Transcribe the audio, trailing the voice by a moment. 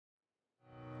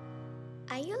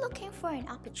Are you looking for an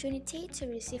opportunity to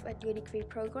receive a dual degree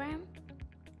program?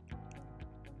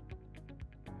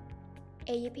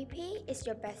 AUPP is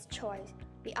your best choice.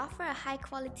 We offer a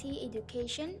high-quality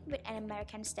education with an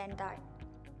American standard.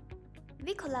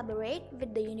 We collaborate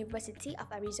with the University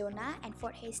of Arizona and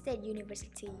Fort Hays State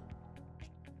University.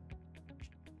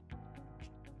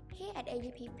 Here at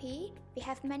AUPP, we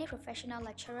have many professional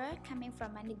lecturers coming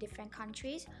from many different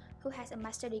countries who has a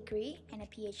master's degree and a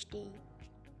PhD.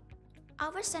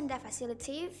 Our standard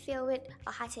facility filled with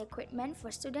a high-tech equipment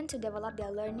for students to develop their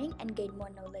learning and gain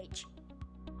more knowledge.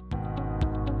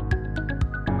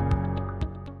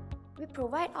 We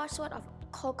provide all sorts of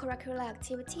co-curricular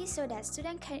activities so that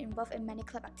students can involve in many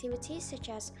club activities such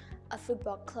as a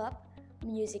football club,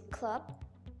 music club,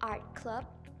 art club,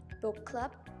 book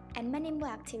club, and many more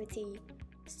activities.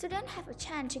 Students have a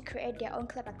chance to create their own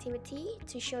club activity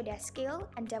to show their skill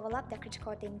and develop their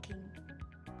critical thinking.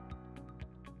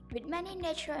 With many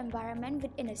natural environments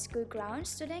within a school ground,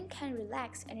 students can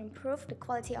relax and improve the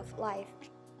quality of life.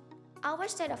 Our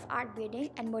state-of-the-art building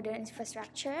and modern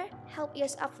infrastructure help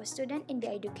years up for students in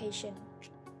their education.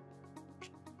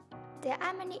 There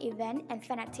are many events and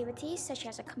fun activities such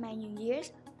as a Khmer New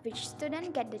Year's, which students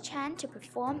get the chance to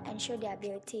perform and show their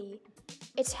ability.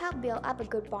 It's helped build up a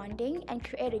good bonding and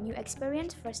create a new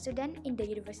experience for students in the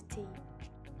university.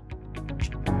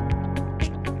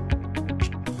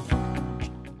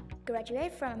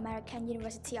 Graduate from American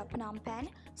University of Phnom Penh,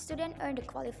 students earn a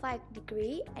qualified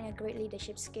degree and a great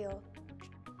leadership skill.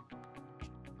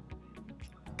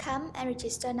 Come and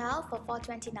register now for fall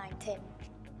 2019.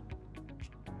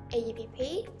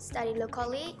 AUPP, study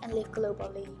locally and live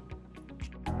globally.